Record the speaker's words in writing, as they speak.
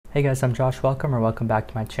Hey guys, I'm Josh. Welcome back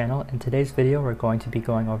to my channel. In today's video, we're going to be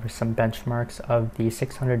going over some benchmarks of the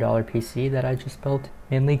 $600 PC that I just built,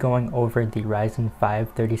 mainly going over the Ryzen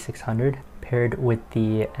 5 3600 paired with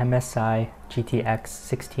the MSI GTX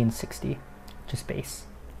 1660, just base.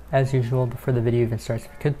 As usual, before the video even starts,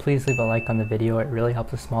 if you could please leave a like on the video. It really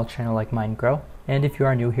helps a small channel like mine grow. And if you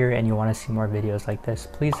are new here and you want to see more videos like this,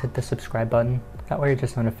 please hit the subscribe button. That way you're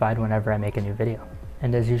just notified whenever I make a new video.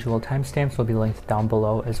 And as usual, timestamps will be linked down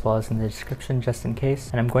below as well as in the description just in case.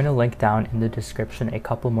 And I'm going to link down in the description a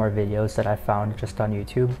couple more videos that I found just on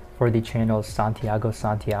YouTube for the channels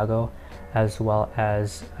Santiago, as well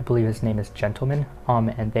as, I believe his name is Gentleman.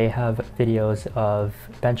 And they have videos of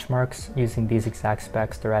benchmarks using these exact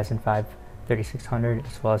specs, the Ryzen 5 3600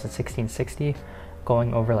 as well as the 1660,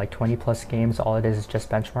 going over like 20 plus games. All it is just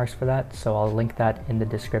benchmarks for that. So I'll link that in the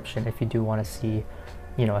description if you do want to see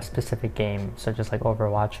a specific game such as like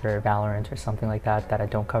Overwatch or Valorant or something like that that I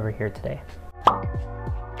don't cover here today.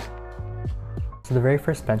 So the very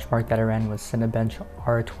first benchmark that I ran was Cinebench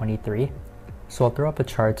R23. So I'll throw up a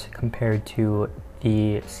chart compared to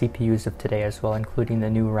the CPUs of today as well, including the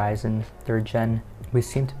new Ryzen 3rd gen. We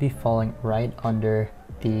seem to be falling right under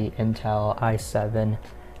the Intel i7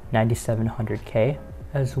 9700K,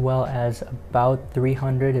 as well as about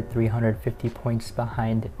 300 to 350 points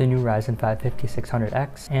behind the new Ryzen 5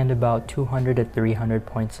 5600X, and about 200 to 300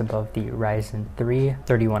 points above the Ryzen 3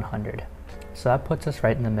 3100. So that puts us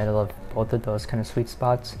right in the middle of both of those kind of sweet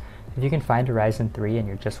spots. If you can find a Ryzen 3 and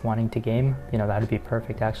you're just wanting to game, that'd be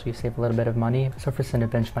perfect. Actually, save a little bit of money. So for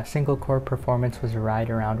Cinebench, my single core performance was right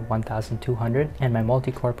around 1200, and my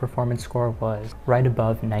multi-core performance score was right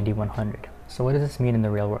above 9100. So what does this mean in the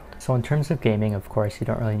real world? So in terms of gaming, of course, you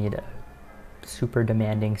don't really need a super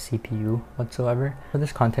demanding CPU whatsoever. For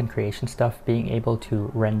this content creation stuff, being able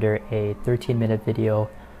to render a 13-minute video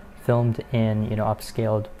filmed in,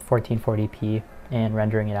 upscaled 1440p and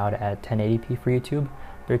rendering it out at 1080p for YouTube,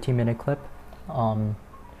 13-minute clip,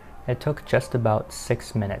 it took just about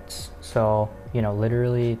 6 minutes. So,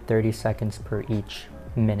 literally 30 seconds per each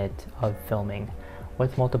minute of filming,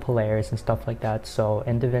 with multiple layers and stuff like that. So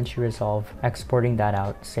in DaVinci Resolve, exporting that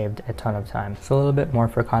out saved a ton of time. So a little bit more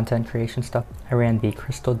for content creation stuff. I ran the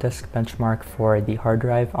Crystal Disk benchmark for the hard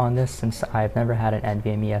drive on this, since I've never had an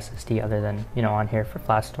NVMe SSD other than, on here for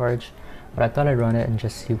flash storage. But I thought I'd run it and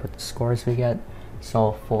just see what the scores we get.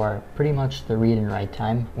 So for pretty much the read and write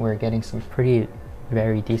time, we're getting some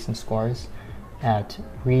very decent scores. At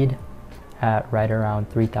read, at right around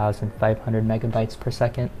 3,500 megabytes per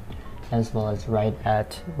second, as well as right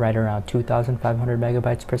around 2,500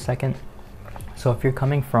 megabytes per second. So if you're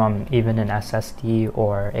coming from even an SSD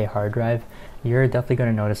or a hard drive, you're definitely going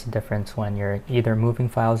to notice a difference when you're either moving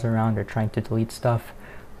files around or trying to delete stuff.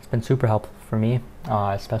 It's been super helpful for me,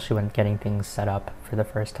 especially when getting things set up for the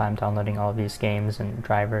first time, downloading all of these games and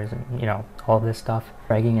drivers and all of this stuff.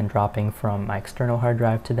 Dragging and dropping from my external hard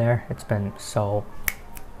drive to there, it's been so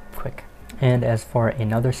quick. And as for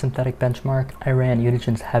another synthetic benchmark, I ran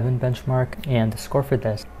Unigin's Heaven benchmark, and the score for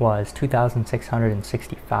this was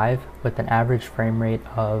 2,665 with an average frame rate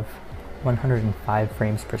of 105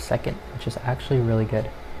 frames per second, which is actually really good,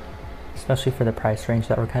 especially for the price range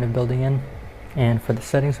that we're kind of building in. And for the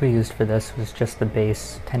settings we used for this was just the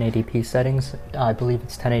base 1080p settings. I believe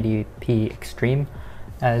it's 1080p Extreme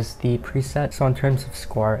as the preset. So in terms of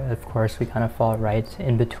score, of course, we kind of fall right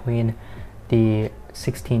in between the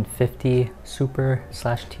 1650 Super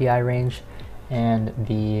 / Ti range and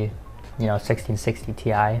the 1660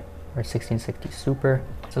 Ti or 1660 Super.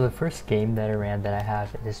 So the first game that I ran that I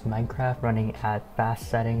have is Minecraft, running at fast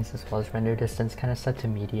settings as well as render distance kind of set to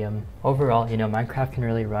medium. Overall, Minecraft can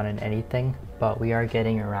really run in anything, but we are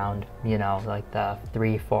getting around, like the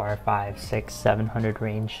 3, 4, 5, 6, 700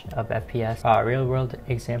 range of FPS. A real world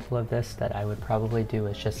example of this that I would probably do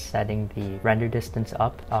is just setting the render distance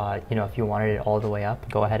up. If you wanted it all the way up,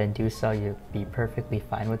 go ahead and do so. You'd be perfectly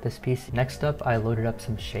fine with this piece. Next up, I loaded up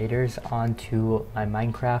some shaders onto my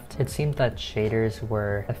Minecraft. It seemed that shaders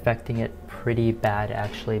were affecting it pretty bad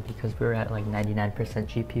actually, because we were at like 99%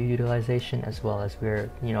 GPU utilization, as well as we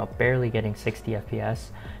were, barely getting 60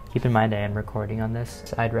 FPS. Keep in mind I am recording on this,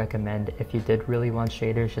 so I'd recommend, if you did really want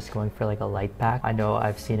shaders, just going for like a light pack. I know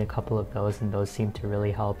I've seen a couple of those and those seem to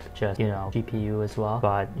really help just, GPU as well.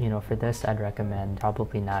 But, for this, I'd recommend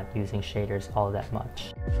probably not using shaders all that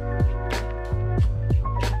much.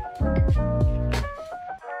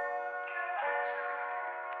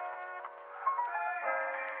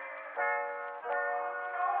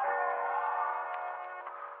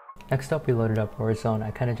 Next up, we loaded up Warzone.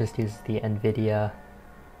 I kind of just used the NVIDIA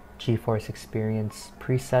GeForce Experience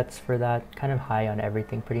presets for that, kind of high on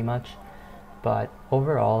everything pretty much. but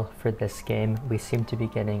overall for this game, we seem to be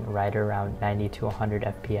getting right around 90 to 100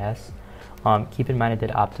 FPS. Keep in mind I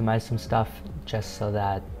did optimize some stuff just so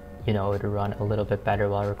that, you know, it would run a little bit better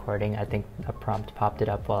while recording. I think a prompt popped it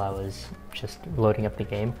up while I was just loading up the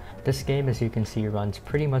game. This game, as you can see, runs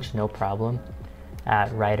pretty much no problem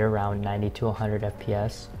at right around 90 to 100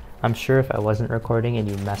 FPS. I'm sure if I wasn't recording and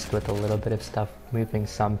you messed with a little bit of stuff, moving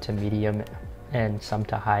some to medium and some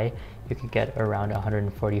to high, you could get around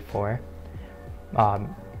 144.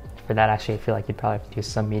 For that, actually, I feel like you'd probably have to do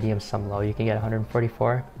some medium, some low. You can get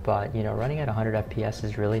 144, but you know, running at 100 FPS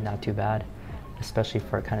is really not too bad, especially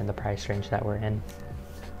for kind of the price range that we're in.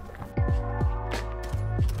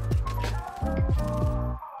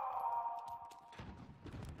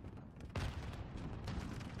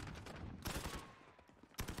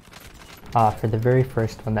 For the very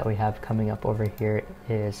first one that we have coming up over here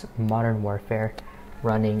is Modern Warfare,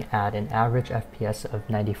 running at an average FPS of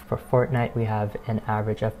 90. For Fortnite, we have an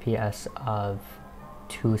average FPS of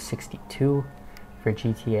 262. For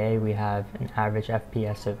GTA, we have an average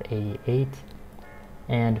FPS of 88.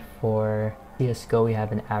 And for CSGO, we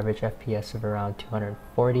have an average FPS of around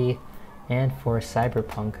 240. And for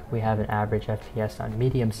Cyberpunk, we have an average FPS on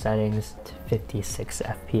medium settings to 56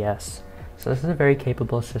 FPS. So this is a very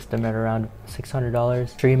capable system at around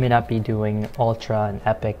 $600. Sure, you may not be doing ultra and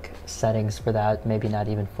epic settings for that, maybe not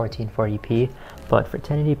even 1440p, but for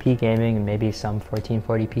 1080p gaming and maybe some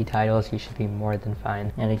 1440p titles, you should be more than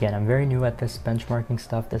fine. And again, I'm very new at this benchmarking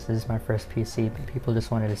stuff. This is my first PC, but people just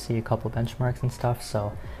wanted to see a couple benchmarks and stuff.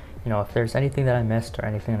 So, you know, if there's anything that I missed or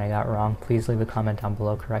anything that I got wrong, please leave a comment down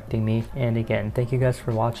below correcting me. And again, thank you guys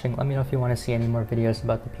for watching. Let me know if you want to see any more videos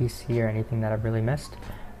about the PC or anything that I've really missed.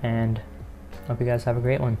 And hope you guys have a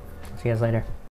great one. See you guys later.